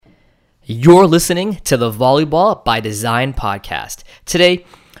You're listening to the Volleyball by Design podcast. Today,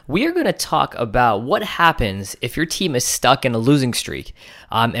 we are going to talk about what happens if your team is stuck in a losing streak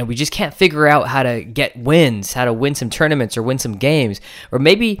and we just can't figure out how to get wins, how to win some tournaments or win some games. Or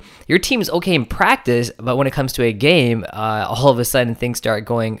maybe your team is okay in practice, but when it comes to a game, all of a sudden things start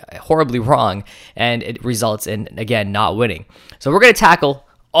going horribly wrong and it results in, again, not winning. So we're going to tackle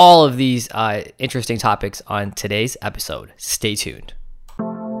all of these interesting topics on today's episode. Stay tuned.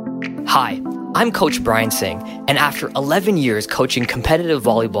 Hi, I'm Coach Brian Singh, and after 11 years coaching competitive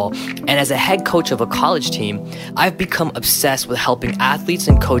volleyball and as a head coach of a college team, I've become obsessed with helping athletes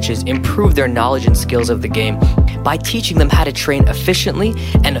and coaches improve their knowledge and skills of the game by teaching them how to train efficiently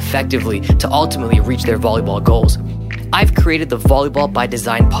and effectively to ultimately reach their volleyball goals. I've created the Volleyball by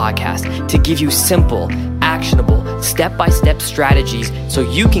Design podcast to give you simple, actionable, step-by-step strategies so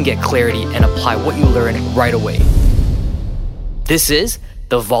you can get clarity and apply what you learn right away. This is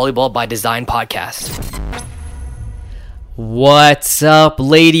the Volleyball by Design podcast. What's up,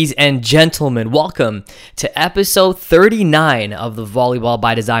 ladies and gentlemen? Welcome to episode 39 of the Volleyball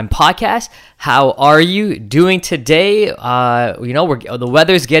by Design podcast. How are you doing today? The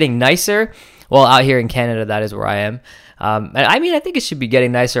weather's getting nicer. Well, out here in Canada, that is where I am. I think it should be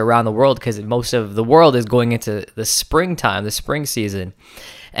getting nicer around the world because most of the world is going into the springtime, the spring season.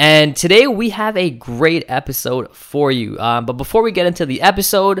 And today we have a great episode for you. But before we get into the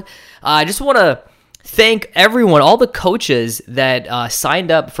episode, I just want to thank everyone, all the coaches that signed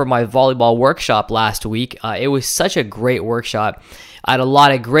up for my volleyball workshop last week. It was such a great workshop. I had a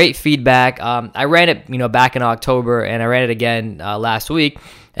lot of great feedback. I ran it, back in October, and I ran it again last week.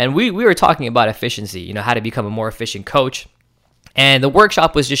 And we were talking about efficiency, how to become a more efficient coach. And the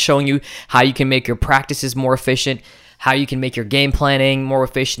workshop was just showing you how you can make your practices more efficient, how you can make your game planning more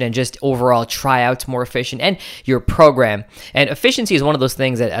efficient, and just overall tryouts more efficient, and your program. And efficiency is one of those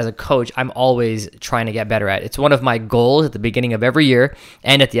things that as a coach, I'm always trying to get better at. It's one of my goals at the beginning of every year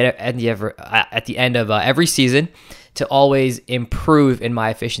and at the end of every season to always improve in my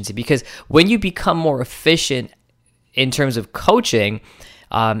efficiency. Because when you become more efficient in terms of coaching,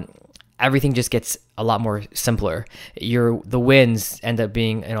 everything just gets a lot more simpler. The wins end up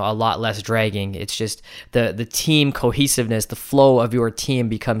being a lot less dragging. It's just the team cohesiveness, the flow of your team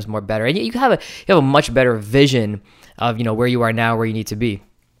becomes more better, and you have a much better vision of where you are now, where you need to be.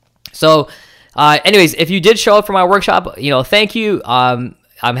 So, anyways, if you did show up for my workshop, thank you.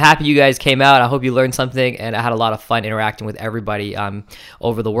 I'm happy you guys came out. I hope you learned something, and I had a lot of fun interacting with everybody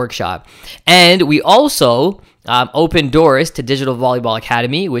over the workshop. And we also opened doors to Digital Volleyball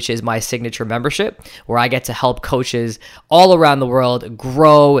Academy, which is my signature membership, where I get to help coaches all around the world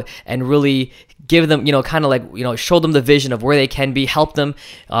grow and really give them, show them the vision of where they can be, help them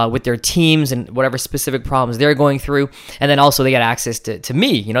with their teams and whatever specific problems they're going through. And then also they get access to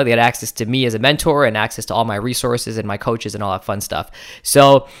me, they get access to me as a mentor and access to all my resources and my coaches and all that fun stuff.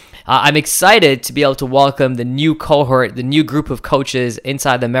 So I'm excited to be able to welcome the new cohort, the new group of coaches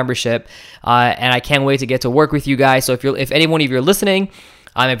inside the membership. And I can't wait to get to work with you guys. So if any one of you are listening,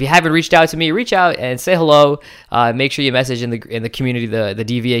 if you haven't reached out to me, reach out and say hello. Make sure you message in the community, the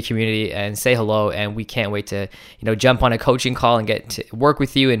DVA community, and say hello. And we can't wait to jump on a coaching call and get to work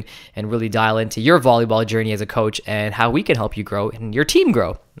with you and really dial into your volleyball journey as a coach and how we can help you grow and your team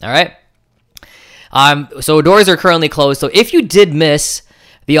grow. All right. So doors are currently closed. So if you did miss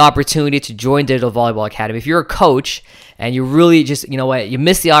the opportunity to join Digital Volleyball Academy, if you're a coach and you really just, you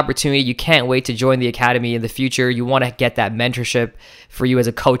missed the opportunity, you can't wait to join the academy in the future, you want to get that mentorship for you as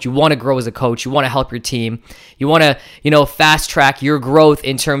a coach, you want to grow as a coach, you want to help your team, you want to, fast track your growth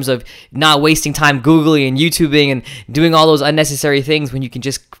in terms of not wasting time Googling and YouTubing and doing all those unnecessary things when you can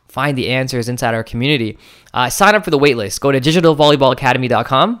just find the answers inside our community. Sign up for the waitlist. Go to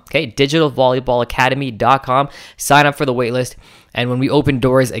digitalvolleyballacademy.com. Okay, digitalvolleyballacademy.com. Sign up for the waitlist. And when we open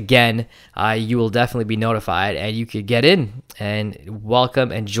doors again, you will definitely be notified and you could get in and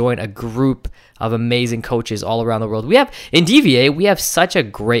welcome and join a group of amazing coaches all around the world. In DVA, we have such a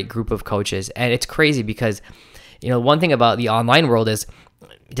great group of coaches, and it's crazy because, one thing about the online world is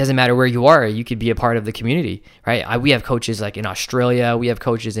it doesn't matter where you are, you could be a part of the community, right? We have coaches like in Australia, we have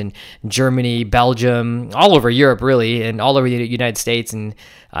coaches in Germany, Belgium, all over Europe really, and all over the United States and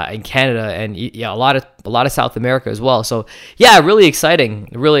in Canada, and a lot of South America as well. So yeah, really exciting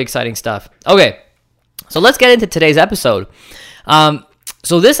stuff. Okay, so let's get into today's episode.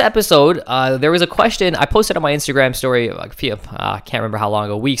 So this episode, there was a question I posted on my Instagram story I can't remember how long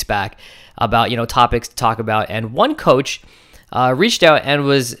ago, weeks back, about topics to talk about, and one coach reached out and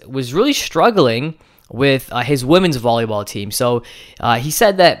was really struggling with his women's volleyball team. So he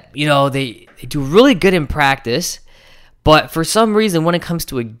said that they do really good in practice, But for some reason, when it comes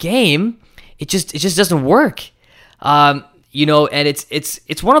to a game, it just doesn't work. And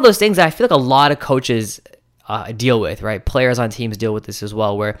it's one of those things that I feel like a lot of coaches deal with, right? Players on teams deal with this as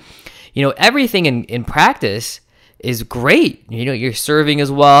well, where, everything in practice is great. You're serving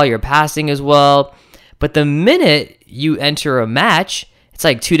as well, you're passing as well. But the minute you enter a match, it's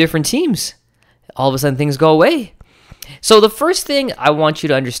like two different teams. All of a sudden, things go away. So the first thing I want you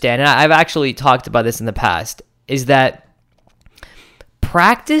to understand, and I've actually talked about this in the past, is that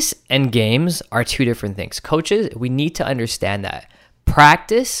practice and games are two different things. Coaches, we need to understand that.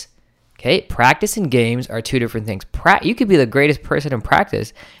 Practice and games are two different things. You could be the greatest person in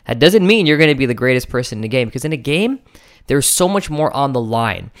practice. That doesn't mean you're going to be the greatest person in the game, because in a game, there's so much more on the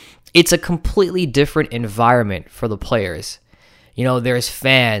line. It's a completely different environment for the players. There's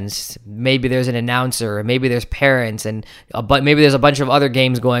fans, maybe there's an announcer, maybe there's parents, and maybe there's a bunch of other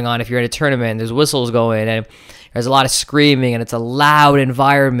games going on. If you're in a tournament, there's whistles going, and there's a lot of screaming, and it's a loud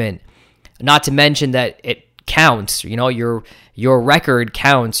environment. Not to mention that it counts. Your record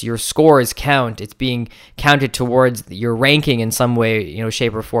counts, your scores count. It's being counted towards your ranking in some way,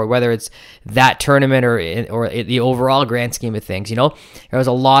 shape or form, whether it's that tournament or the overall grand scheme of things. There's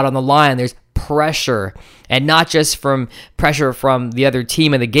a lot on the line. There's pressure, and not just from pressure from the other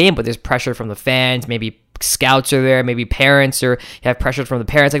team in the game, but there's pressure from the fans. Maybe scouts are there, maybe parents, or you have pressure from the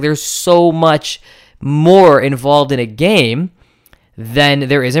parents. Like, there's so much more involved in a game than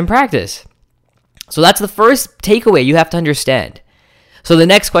there is in practice. So that's the first takeaway you have to understand. So the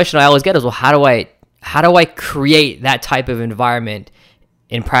next question I always get is, well, how do I create that type of environment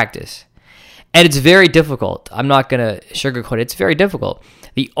in practice? And it's very difficult. I'm not going to sugarcoat it. It's very difficult.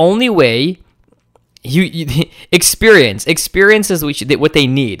 The only way experience is what they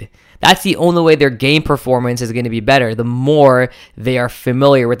need. That's the only way their game performance is going to be better. The more they are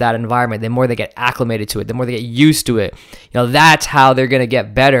familiar with that environment, the more they get acclimated to it, the more they get used to it. That's how they're going to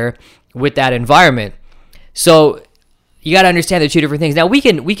get better with that environment. So you got to understand they're two different things. Now we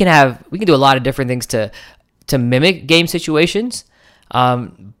can do a lot of different things to mimic game situations,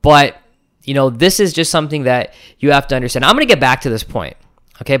 but this is just something that you have to understand. I'm going to get back to this point,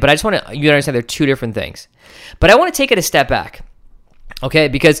 okay? But I just want you to understand they're two different things. But I want to take it a step back, okay?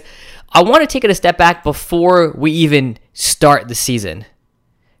 Because I want to take it a step back before we even start the season,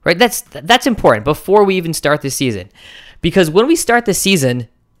 right? That's important, before we even start the season. Because when we start the season,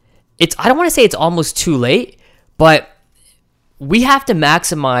 I don't want to say it's almost too late, but we have to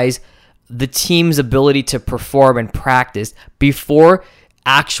maximize the team's ability to perform and practice before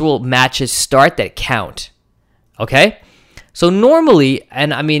actual matches start that count, okay? So normally,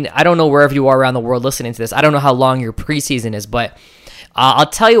 and I mean, I don't know wherever you are around the world listening to this, I don't know how long your preseason is, but I'll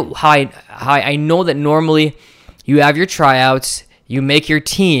tell you how I know that normally you have your tryouts, you make your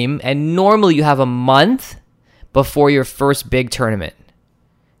team, and normally you have a month before your first big tournament.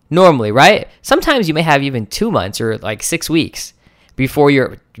 Normally, right? Sometimes you may have even 2 months or like 6 weeks before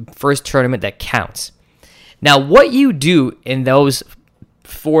your first tournament that counts. Now, what you do in those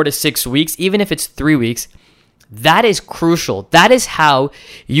 4 to 6 weeks, even if it's 3 weeks, that is crucial. That is how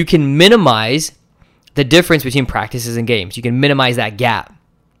you can minimize the difference between practices and games. You can minimize that gap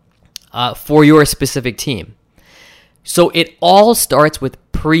for your specific team. So it all starts with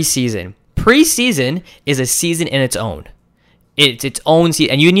preseason. Preseason is a season in its own. It's its own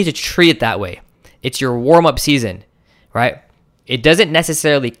season, and you need to treat it that way. It's your warm-up season, right? It doesn't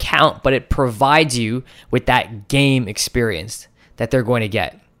necessarily count, but it provides you with that game experience that they're going to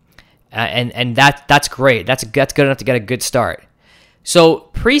get. And that's great. That's good enough to get a good start. So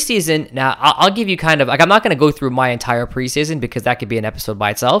preseason, now I'll give you kind of, like, I'm not going to go through my entire preseason because that could be an episode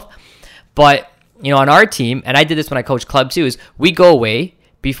by itself. But, on our team, and I did this when I coached club too, is we go away,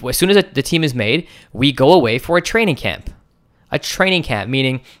 as soon as the team is made, we go away for a training camp. A training camp,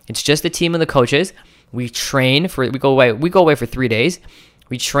 meaning it's just the team and the coaches. We go away for 3 days.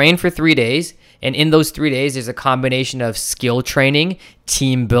 We train for 3 days. And in those 3 days, there's a combination of skill training,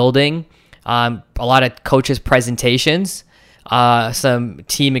 team building, a lot of coaches' presentations, some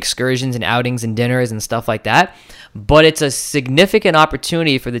team excursions and outings and dinners and stuff like that. But it's a significant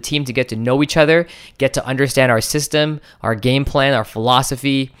opportunity for the team to get to know each other, get to understand our system, our game plan, our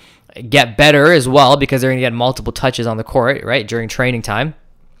philosophy, get better as well, because they're going to get multiple touches on the court, right, during training time.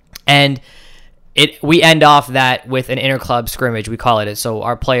 And we end off that with an inter-club scrimmage, we call it. So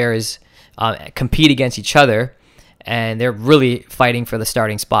our players compete against each other, and they're really fighting for the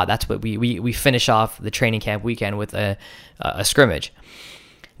starting spot. That's what we finish off the training camp weekend with a scrimmage.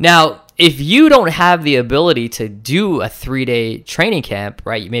 Now, if you don't have the ability to do a 3-day training camp,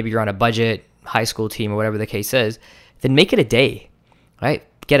 right, maybe you're on a budget high school team or whatever the case is, then make it a day, right?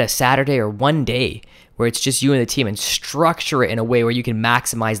 Get a Saturday or one day where it's just you and the team, and structure it in a way where you can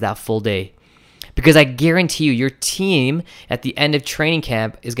maximize that full day. Because I guarantee you, your team at the end of training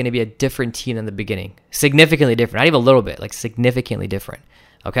camp is going to be a different team than the beginning. Significantly different. Not even a little bit, like significantly different.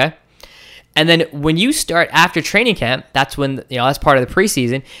 Okay? And then when you start after training camp, that's when, that's part of the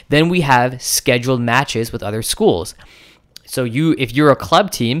preseason, then we have scheduled matches with other schools. So if you're a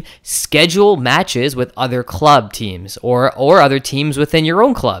club team, schedule matches with other club teams or other teams within your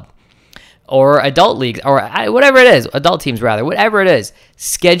own club. Or adult leagues, or whatever it is, adult teams rather, whatever it is.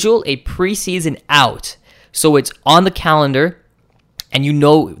 Schedule a preseason out so it's on the calendar and you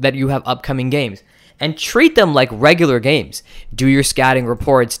know that you have upcoming games. And treat them like regular games. Do your scouting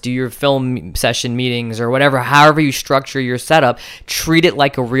reports, do your film session meetings, or whatever, however you structure your setup, treat it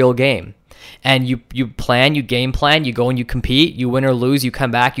like a real game. And you plan, you game plan, you go and you compete, you win or lose, you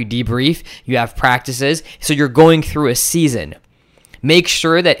come back, you debrief, you have practices. So you're going through a season. Make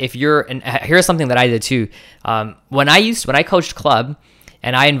sure that and here's something that I did too. When I coached club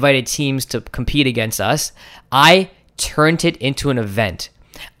and I invited teams to compete against us, I turned it into an event.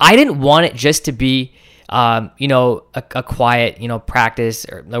 I didn't want it just to be, a quiet, practice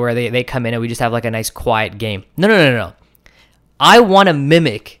or where they come in and we just have like a nice quiet game. No. I want to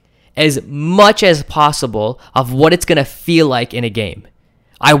mimic as much as possible of what it's going to feel like in a game.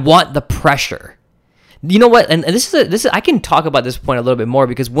 I want the pressure. You know what? And this is I can talk about this point a little bit more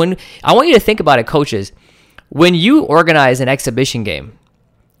because when I want you to think about it, coaches, when you organize an exhibition game,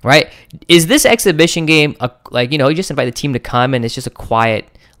 right? Is this exhibition game you just invite the team to come and it's just a quiet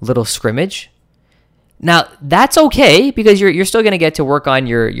little scrimmage? Now that's okay because you're still going to get to work on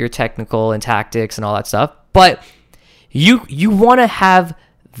your technical and tactics and all that stuff, but you want to have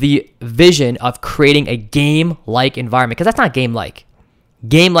the vision of creating a game-like environment because that's not game-like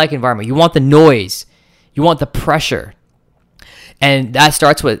environment. You want the noise. You want the pressure. And that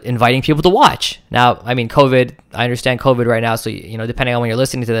starts with inviting people to watch. Now, I mean, COVID, I understand COVID right now. So, depending on when you're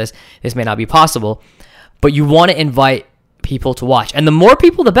listening to this may not be possible. But you want to invite people to watch. And the more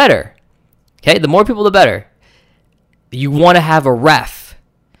people, the better. Okay? The more people, the better. You want to have a ref.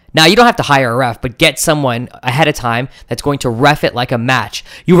 Now, you don't have to hire a ref, but get someone ahead of time that's going to ref it like a match.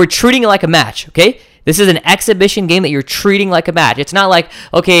 You are treating it like a match, okay? This is an exhibition game that you're treating like a match. It's not like,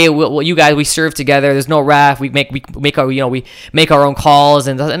 okay, well, you guys, we serve together. There's no ref. We make our own calls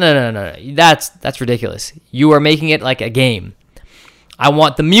and no. That's ridiculous. You are making it like a game. I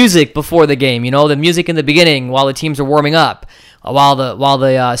want the music before the game. The music in the beginning while the teams are warming up, while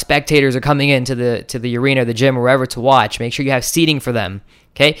the spectators are coming into the arena, the gym, or wherever to watch. Make sure you have seating for them.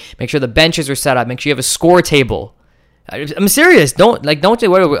 Okay, make sure the benches are set up. Make sure you have a score table. I'm serious. Don't say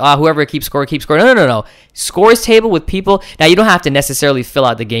whoever keeps score. No. Scores table with people. Now you don't have to necessarily fill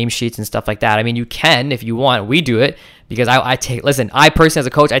out the game sheets and stuff like that. I mean, you can if you want. We do it because I personally as a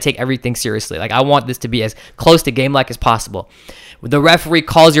coach, I take everything seriously. Like I want this to be as close to game like as possible. The referee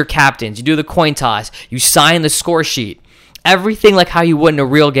calls your captains. You do the coin toss. You sign the score sheet. Everything like how you would in a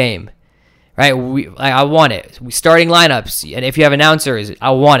real game. Right? I want it. Starting lineups. And if you have announcers,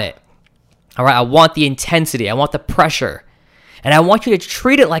 I want it. All right, I want the intensity. I want the pressure. And I want you to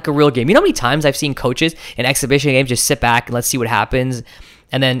treat it like a real game. You know how many times I've seen coaches in exhibition games just sit back and let's see what happens.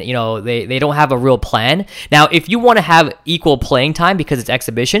 And then, they don't have a real plan. Now, if you want to have equal playing time because it's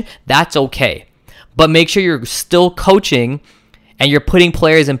exhibition, that's okay. But make sure you're still coaching and you're putting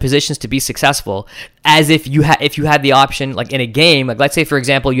players in positions to be successful as if you had the option, like in a game, like let's say, for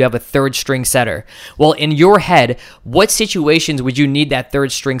example, you have a third string setter. Well, in your head, what situations would you need that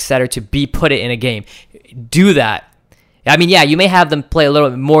third string setter to be put it in a game? Do that. I mean, yeah, you may have them play a little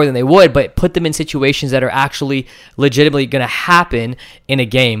bit more than they would, but put them in situations that are actually legitimately going to happen in a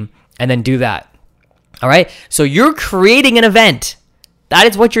game and then do that. All right? So you're creating an event. That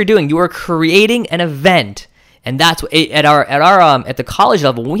is what you're doing. You are creating an event. And that's at the college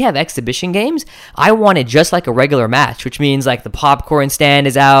level, when we have exhibition games, I want it just like a regular match, which means like the popcorn stand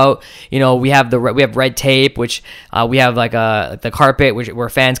is out. We have red tape, which we have like the carpet, where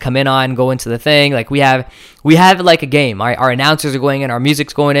fans come in on, go into the thing. Like we have it like a game. Our announcers are going in, our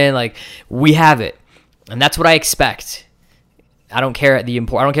music's going in. Like we have it, and that's what I expect. I don't care I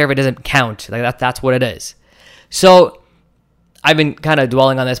don't care if it doesn't count. Like that's what it is. So I've been kind of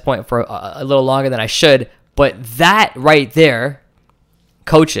dwelling on this point for a little longer than I should. But that right there,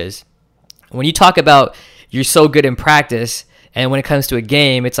 coaches, when you talk about you're so good in practice, and when it comes to a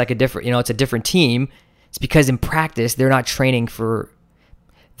game, it's like it's a different team. It's because in practice, they're not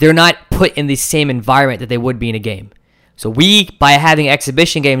put in the same environment that they would be in a game. So by having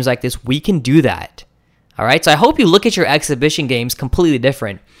exhibition games like this, we can do that. All right. So I hope you look at your exhibition games completely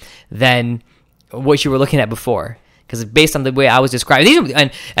different than what you were looking at before. because based on the way I was describing these, when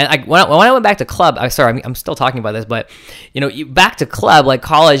I went back to club, I'm still talking about this, but back to club, like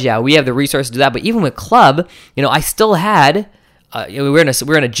college, yeah, we have the resources to do that. But even with club, I still had, we're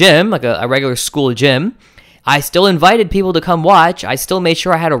in a gym, like a regular school gym. I still invited people to come watch. I still made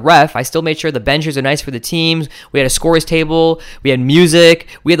sure I had a ref. I still made sure the benches are nice for the teams. We had a scores table. We had music.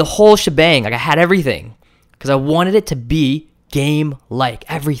 We had the whole shebang. Like I had everything because I wanted it to be game-like.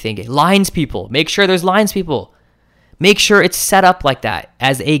 Everything. Lines people. Make sure there's lines people. Make sure it's set up like that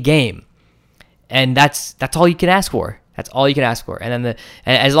as a game. And that's all you can ask for. That's all you can ask for. And then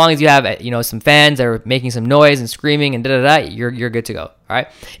and as long as you have some fans that are making some noise and screaming and you're good to go. All right.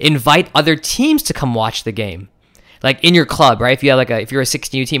 Invite other teams to come watch the game, like in your club, right? If you have if you're a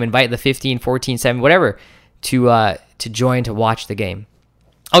 16U team, invite the 15, 14, 7, whatever, to join to watch the game.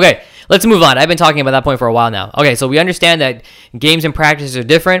 Okay, let's move on. I've been talking about that point for a while now. Okay, so we understand that games and practices are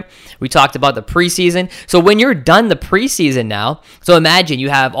different. We talked about the preseason. So when you're done the preseason now, so imagine you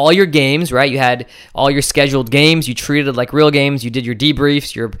have all your games, right? You had all your scheduled games. You treated it like real games. You did your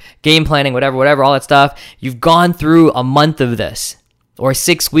debriefs, your game planning, whatever, all that stuff. You've gone through a month of this or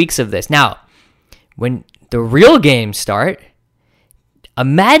 6 weeks of this. Now, when the real games start,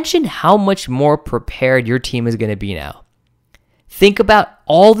 imagine how much more prepared your team is going to be now. Think about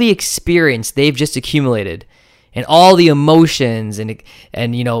all the experience they've just accumulated and all the emotions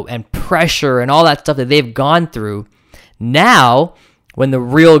and pressure and all that stuff that they've gone through. Now, when the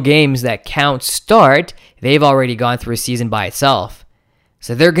real games that count start, they've already gone through a season by itself.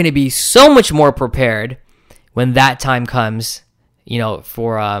 So they're going to be so much more prepared when that time comes,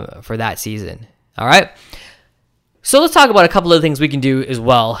 for that season. All right? So let's talk about a couple of things we can do as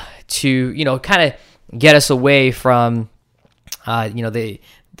well to, kind of get us away from the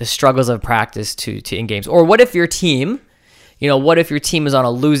struggles of practice to in games. Or what if your team, is on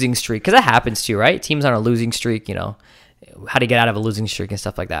a losing streak? Because that happens too, right? Teams on a losing streak, how to get out of a losing streak and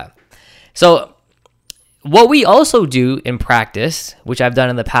stuff like that. So what we also do in practice, which I've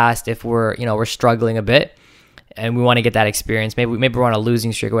done in the past, if we're struggling a bit and we want to get that experience, maybe we're on a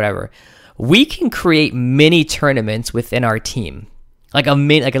losing streak or whatever, we can create mini tournaments within our team, like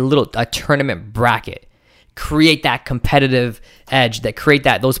a tournament bracket. Create that competitive edge,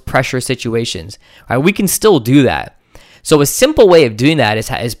 those pressure situations. Right? We can still do that. So a simple way of doing that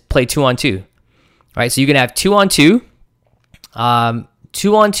is play 2-on-2. Right? So you can have 2-on-2.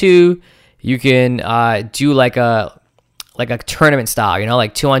 2-on-2, you can do like a tournament style,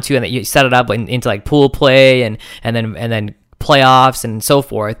 like 2-on-2, and then you set it up into like pool play and then playoffs and so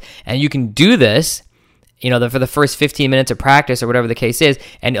forth. And you can do this for the first 15 minutes of practice or whatever the case is,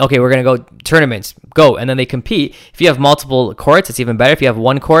 and okay, we're going to go tournaments, go, and then they compete. If you have multiple courts, it's even better. If you have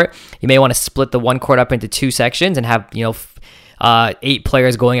one court, you may want to split the one court up into two sections and have, 8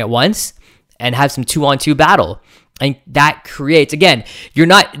 players going at once and have some 2-on-2 battle. And that creates, again,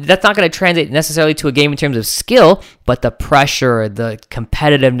 that's not going to translate necessarily to a game in terms of skill, but the pressure, the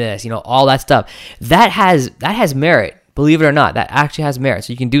competitiveness, all that stuff, that has merit. Believe it or not, that actually has merit.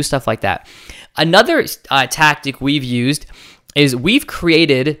 So you can do stuff like that. Another tactic we've used is we've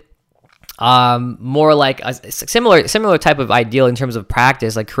created more like a similar type of ideal in terms of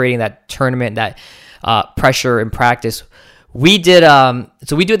practice, like creating that tournament, that pressure in practice. We did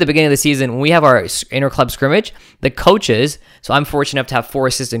so we do at the beginning of the season when we have our inter-club scrimmage. The coaches, so I'm fortunate enough to have 4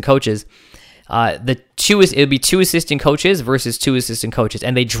 assistant coaches. It would be 2 assistant coaches versus 2 assistant coaches,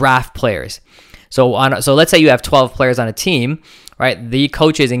 and they draft players. So let's say you have 12 players on a team, right? The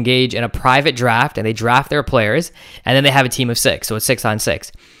coaches engage in a private draft and they draft their players, and then they have a team of 6. So it's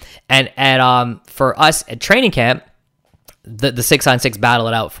 6-on-6. And for us at training camp, the 6-on-6 battle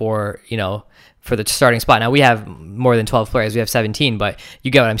it out for the starting spot. Now we have more than 12 players. We have 17, but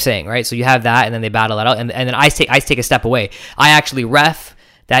you get what I'm saying, right? So you have that, and then they battle it out, and then I take a step away. I actually ref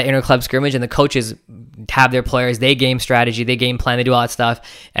that inter-club scrimmage, and the coaches have their players, they game strategy, they game plan, they do all that stuff,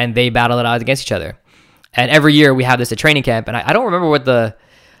 and they battle it out against each other. And every year we have this at training camp, and I don't remember what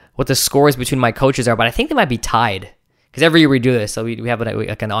the scores between my coaches are, but I think they might be tied, because every year we do this, so we have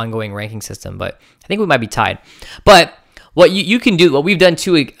like an ongoing ranking system, but I think we might be tied. But what you can do, what we've done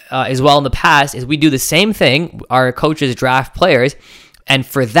too as well in the past, is we do the same thing. Our coaches draft players, and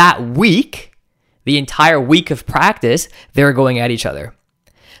for that week, the entire week of practice, they're going at each other.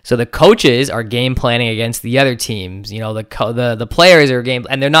 So the coaches are game planning against the other teams. The players are game,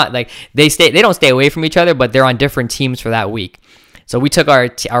 and they're not like they don't stay away from each other, but they're on different teams for that week. So we took our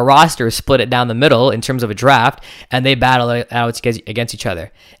roster, split it down the middle in terms of a draft, and they battle it out against each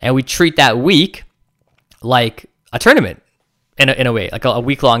other. And we treat that week like a tournament in a way, like a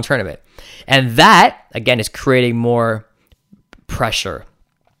week-long tournament. And that, again, is creating more pressure.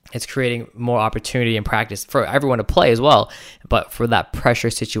 it's creating more opportunity and practice for everyone to play as well, but for that pressure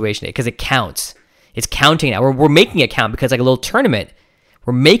situation, because it counts. It's counting now. We're making it count because like a little tournament.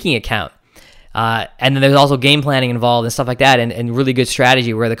 We're making it count. And then there's also game planning involved and stuff like that, and really good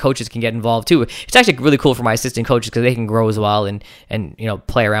strategy where the coaches can get involved too. It's actually really cool for my assistant coaches because they can grow as well and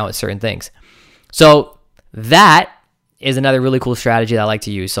play around with certain things. So that is another really cool strategy that I like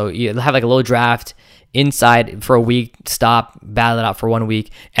to use. So you have like a little draft inside for a week, stop, battle it out for 1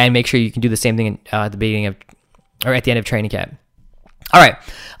 week, and make sure you can do the same thing at the beginning of or at the end of training camp. All right,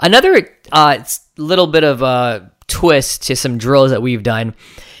 another little bit of a twist to some drills that we've done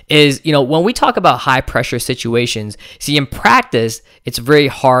is, when we talk about high pressure situations, see in practice, it's very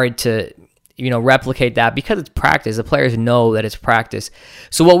hard to, replicate that because it's practice. The players know that it's practice.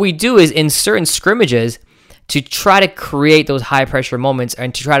 So what we do is in certain scrimmages to try to create those high pressure moments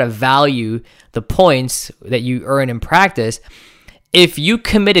and to try to value the points that you earn in practice. If you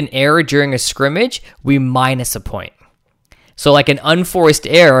commit an error during a scrimmage, we minus a point. So like an unforced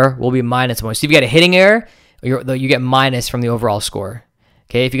error will be minus 1. So if you get a hitting error, you get minus from the overall score.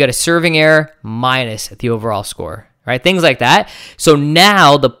 Okay, if you got a serving error, minus at the overall score. Right, things like that. So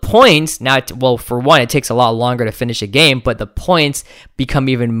now the points, for one, it takes a lot longer to finish a game, but the points become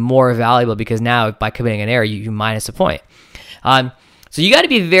even more valuable because now by committing an error, you minus a point. So you got to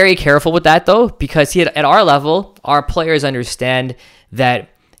be very careful with that though, because at our level, our players understand that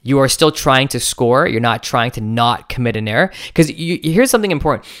you are still trying to score. You're not trying to not commit an error. Because here's something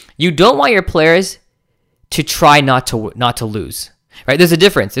important: you don't want your players to try not to lose. Right? There's a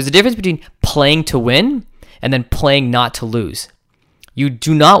difference. There's a difference between playing to win and then playing not to lose. You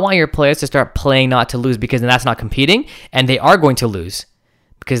do not want your players to start playing not to lose because then that's not competing, and they are going to lose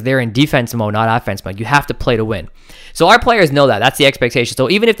because they're in defense mode, not offense mode. You have to play to win. So our players know that. That's the expectation. So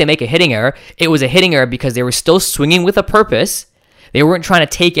even if they make a hitting error, it was a hitting error because they were still swinging with a purpose. They weren't trying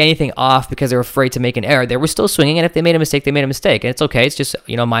to take anything off because they were afraid to make an error. They were still swinging, and if they made a mistake, they made a mistake. And it's okay. It's just,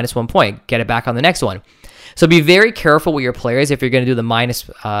 minus 1 point. Get it back on the next one. So be very careful with your players if you're going to do the minus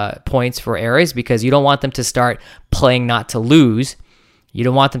points for errors, because you don't want them to start playing not to lose. You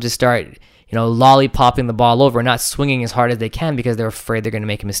don't want them to start, lollipopping the ball over and not swinging as hard as they can because they're afraid they're going to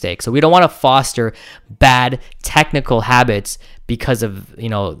make a mistake. So we don't want to foster bad technical habits because of,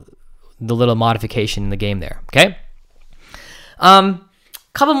 the little modification in the game there. Okay.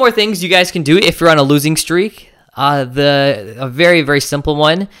 Couple more things you guys can do if you're on a losing streak. A very, very simple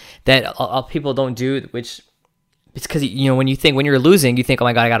one that people don't do, which it's because, when you're losing, you think, oh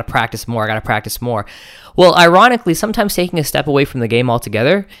my God, I got to practice more. Well, ironically, sometimes taking a step away from the game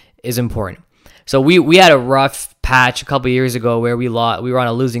altogether is important. So we had a rough patch a couple years ago where we were on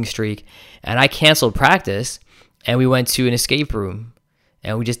a losing streak, and I canceled practice and we went to an escape room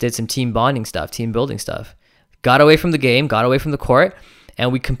and we just did some team bonding stuff, team building stuff, got away from the game, got away from the court,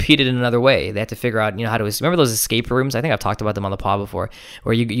 and we competed in another way. They had to figure out, how to remember those escape rooms. I think I've talked about them on the pod before,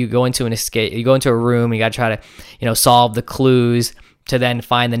 where you go into a room, and you got to try to, solve the clues to then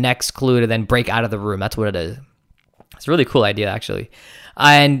find the next clue to then break out of the room. That's what it is. It's a really cool idea, actually.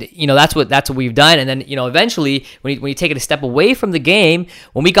 And, that's what we've done. And then, eventually when you take it a step away from the game,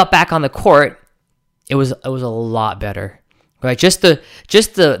 when we got back on the court, it was a lot better. Right, just the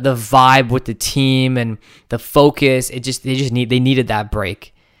vibe with the team and the focus. They needed that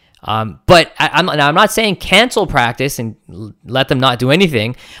break. But I'm not saying cancel practice and let them not do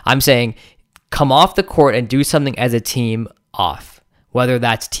anything. I'm saying come off the court and do something as a team off. Whether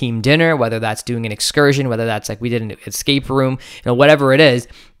that's team dinner, whether that's doing an excursion, whether that's like we did an escape room, whatever it is,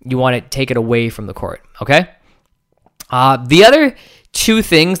 you want to take it away from the court. Okay. The other two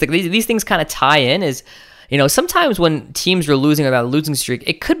things, like these things kind of tie in, is sometimes when teams are losing or that losing streak,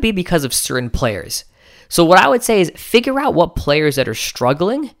 it could be because of certain players. So what I would say is figure out what players that are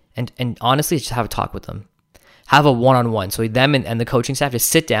struggling and honestly just have a talk with them. Have a one-on-one. So them and the coaching staff just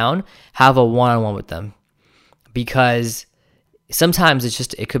sit down, have a one-on-one with them. Because sometimes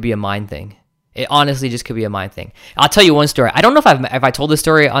it could be a mind thing. It honestly just could be a mind thing. I'll tell you one story. I don't know if I told this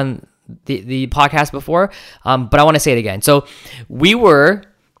story on the podcast before, but I want to say it again. So we were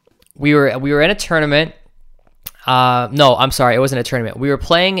in a tournament. No, I'm sorry. It wasn't a tournament. We were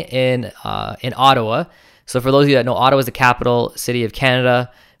playing in Ottawa. So for those of you that know, Ottawa is the capital city of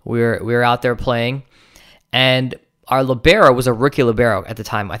Canada. We were out there playing, and our libero was a rookie libero at the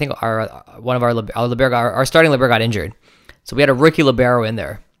time. I think our starting libero got injured, so we had a rookie libero in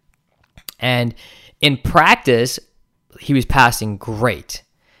there. And in practice, he was passing great,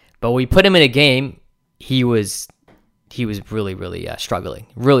 but when we put him in a game, he was really, really struggling.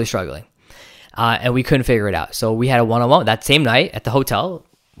 And we couldn't figure it out. So we had a one-on-one that same night at the hotel.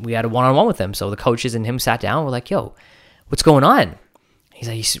 We had a one-on-one with him. So the coaches and him sat down. We're like, yo, what's going on? He's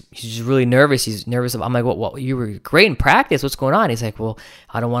like, he's just really nervous. He's nervous. I'm like, well, you were great in practice. What's going on? He's like, well,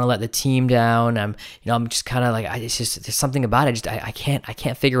 I don't want to let the team down. I'm just kind of like, it's just, there's something about it. I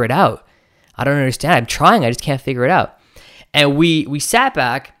can't figure it out. I don't understand. I'm trying. I just can't figure it out. And we sat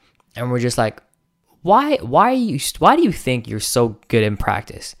back and we're just like, why do you think you're so good in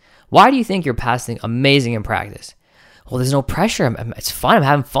practice? Why do you think you're passing amazing in practice? Well, there's no pressure. It's fun. I'm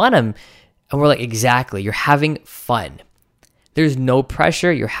having fun. And we're like, exactly. You're having fun. There's no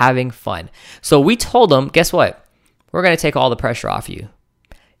pressure. You're having fun. So we told him, guess what? We're going to take all the pressure off you.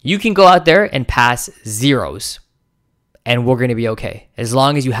 You can go out there and pass zeros, and we're going to be okay as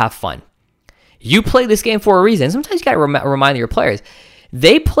long as you have fun. You play this game for a reason. Sometimes you got to remind your players.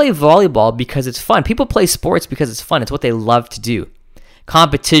 They play volleyball because it's fun. People play sports because it's fun. It's what they love to do.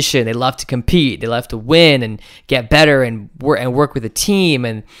 Competition. They love to compete. They love to win and get better and work with a team.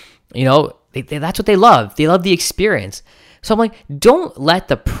 And, that's what they love. They love the experience. So I'm like, don't let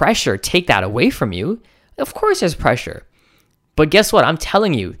the pressure take that away from you. Of course there's pressure. But guess what? I'm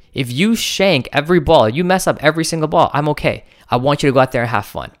telling you, if you shank every ball, you mess up every single ball, I'm okay. I want you to go out there and have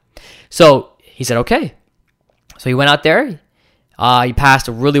fun. So he said, okay. So he went out there. He passed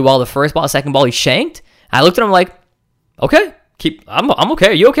really well the first ball. The second ball, he shanked. I looked at him like, okay, I'm okay.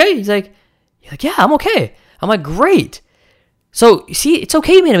 Are you okay? He's like, yeah, I'm okay. I'm like, great. So, see, it's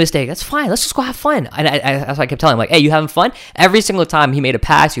okay you made a mistake. That's fine. Let's just go have fun. And that's what I kept telling him. Like, hey, you having fun? Every single time he made a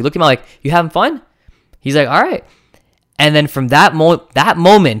pass, you looked at him like, you having fun? He's like, all right. And then from that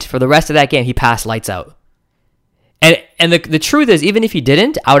moment, for the rest of that game, he passed lights out. And the truth is, even if he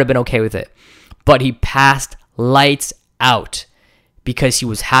didn't, I would have been okay with it. But he passed lights out because he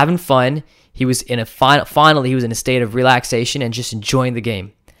was having fun. He was in finally, he was in a state of relaxation and just enjoying the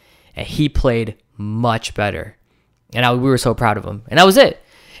game. And he played much better. And we were so proud of him. And that was it.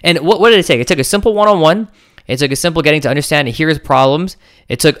 And what did it take? It took a simple one-on-one. It took a simple getting to understand and hear his problems.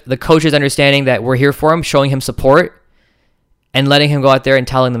 It took the coaches understanding that we're here for him, showing him support, and letting him go out there and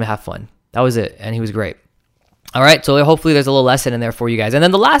telling them to have fun. That was it. And he was great. All right, so hopefully there's a little lesson in there for you guys. And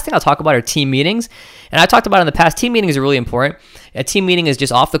then the last thing I'll talk about are team meetings. And I talked about it in the past. Team meetings are really important. A team meeting is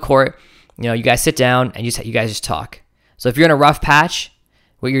just off the court. You guys sit down and you guys just talk. So if you're in a rough patch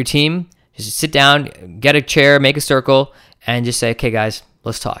with your team, just sit down, get a chair, make a circle, and just say, okay, guys,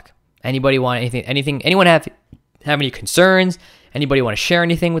 let's talk. Anybody want anything? Anyone have any concerns? Anybody want to share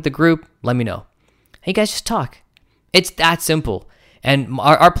anything with the group? Let me know. Hey, guys, just talk. It's that simple. And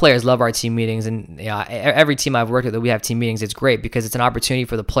our players love our team meetings. And every team I've worked with that we have team meetings, it's great because it's an opportunity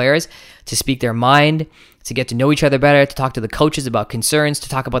for the players to speak their mind, to get to know each other better, to talk to the coaches about concerns, to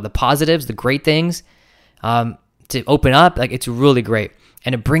talk about the positives, the great things, to open up. Like, it's really great.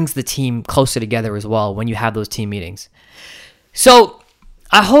 And it brings the team closer together as well when you have those team meetings. So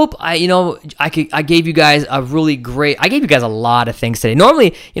I hope I gave you guys a lot of things today.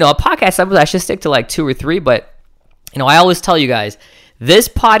 Normally, a podcast episode, I should stick to like 2 or 3, but I always tell you guys, this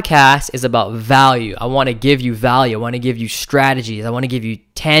podcast is about value. I want to give you value. I want to give you strategies. I want to give you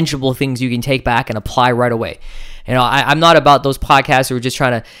tangible things you can take back and apply right away. I'm not about those podcasts who are just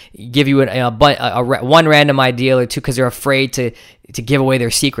trying to give you one random idea or two because they're afraid to give away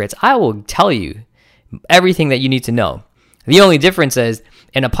their secrets. I will tell you everything that you need to know. The only difference is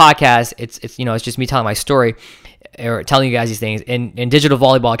in a podcast, it's just me telling my story or telling you guys these things. In Digital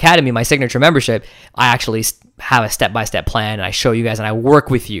Volleyball Academy, my signature membership, I actually have a step-by-step plan and I show you guys and I work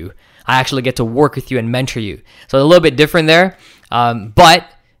with you. I actually get to work with you and mentor you. So it's a little bit different there. But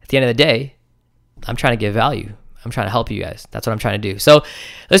at the end of the day, I'm trying to give value. I'm trying to help you guys. That's what I'm trying to do. So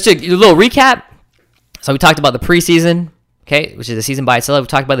let's do a little recap. So we talked about the preseason, okay, which is a season by itself. We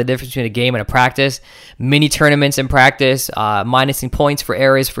talked about the difference between a game and a practice, mini tournaments in practice, minusing points for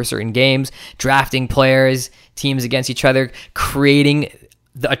errors for certain games, drafting players, teams against each other, creating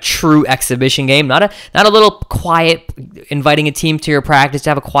a true exhibition game, not a little quiet, inviting a team to your practice to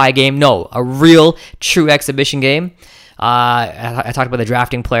have a quiet game. No, a real, true exhibition game. I talked about the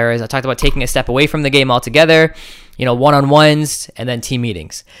drafting players. I talked about taking a step away from the game altogether, one-on-ones, and then team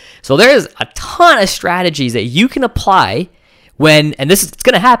meetings. So there's a ton of strategies that you can apply and this is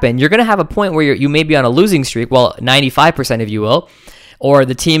going to happen. You're going to have a point where you may be on a losing streak. Well, 95% of you will, or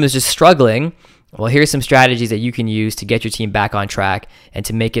the team is just struggling. Well, here's some strategies that you can use to get your team back on track and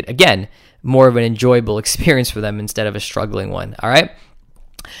to make it, again, more of an enjoyable experience for them instead of a struggling one. All right.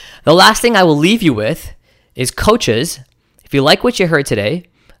 The last thing I will leave you with is coaches. If you like what you heard today,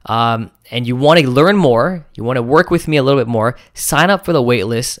 and you want to learn more, you want to work with me a little bit more, sign up for the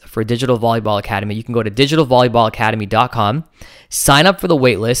waitlist for Digital Volleyball Academy. You can go to digitalvolleyballacademy.com, sign up for the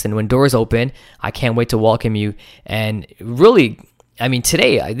waitlist, and when doors open, I can't wait to welcome you and really I mean,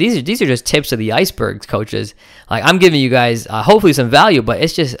 today, these are just tips of the iceberg, coaches. Like, I'm giving you guys hopefully some value, but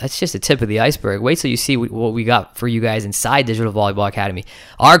it's just a tip of the iceberg. Wait till you see what we got for you guys inside Digital Volleyball Academy.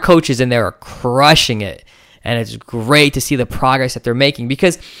 Our coaches in there are crushing it, and it's great to see the progress that they're making,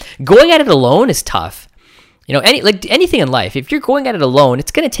 because going at it alone is tough. You know, anything in life, if you're going at it alone,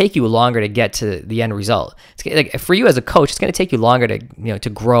 it's going to take you longer to get to the end result. Like, for you as a coach, it's going to take you longer to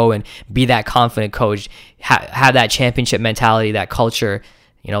grow and be that confident coach, have that championship mentality, that culture,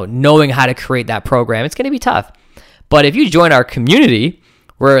 knowing how to create that program. It's going to be tough. But if you join our community,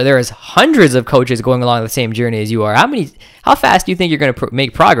 where there's hundreds of coaches going along the same journey as you are, how fast do you think you're going to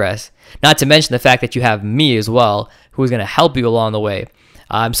make progress? Not to mention the fact that you have me as well, who's going to help you along the way.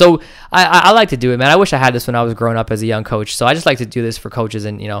 So I like to do it, man. I wish I had this when I was growing up as a young coach. So I just like to do this for coaches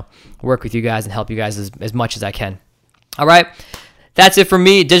and, work with you guys and help you guys as much as I can. All right. That's it for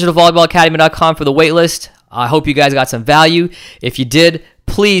me. DigitalVolleyballAcademy.com for the waitlist. I hope you guys got some value. If you did,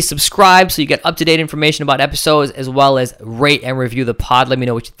 please subscribe so you get up-to-date information about episodes, as well as rate and review the pod. Let me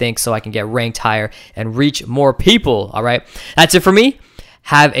know what you think so I can get ranked higher and reach more people. All right. That's it for me.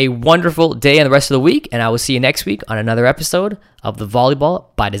 Have a wonderful day and the rest of the week, and I will see you next week on another episode of the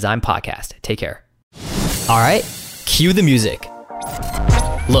Volleyball by Design podcast. Take care. All right, cue the music.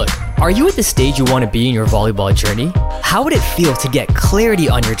 Look, are you at the stage you want to be in your volleyball journey? How would it feel to get clarity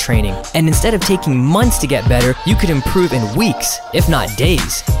on your training, and instead of taking months to get better, you could improve in weeks, if not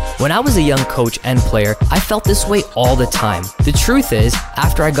days? When I was a young coach and player, I felt this way all the time. The truth is,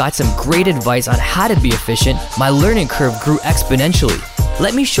 after I got some great advice on how to be efficient, my learning curve grew exponentially.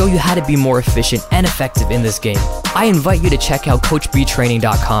 Let me show you how to be more efficient and effective in this game. I invite you to check out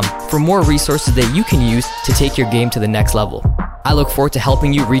CoachBTraining.com for more resources that you can use to take your game to the next level. I look forward to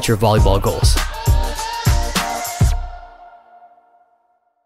helping you reach your volleyball goals.